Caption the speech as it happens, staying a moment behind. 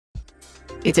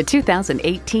It's a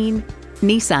 2018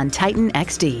 Nissan Titan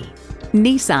XD.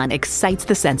 Nissan excites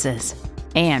the senses.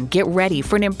 And get ready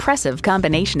for an impressive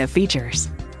combination of features: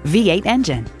 V8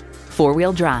 engine,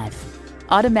 four-wheel drive,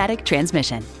 automatic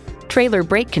transmission, trailer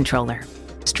brake controller,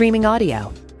 streaming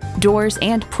audio, doors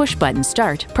and push-button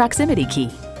start proximity key,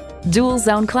 dual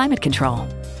zone climate control,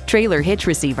 trailer hitch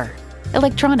receiver,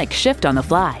 electronic shift on the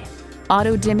fly,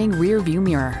 auto-dimming rear view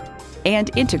mirror, and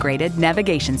integrated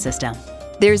navigation system.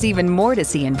 There's even more to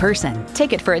see in person.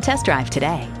 Take it for a test drive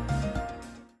today.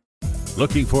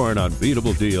 Looking for an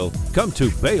unbeatable deal? Come to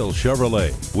Bale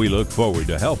Chevrolet. We look forward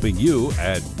to helping you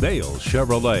at Bale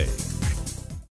Chevrolet.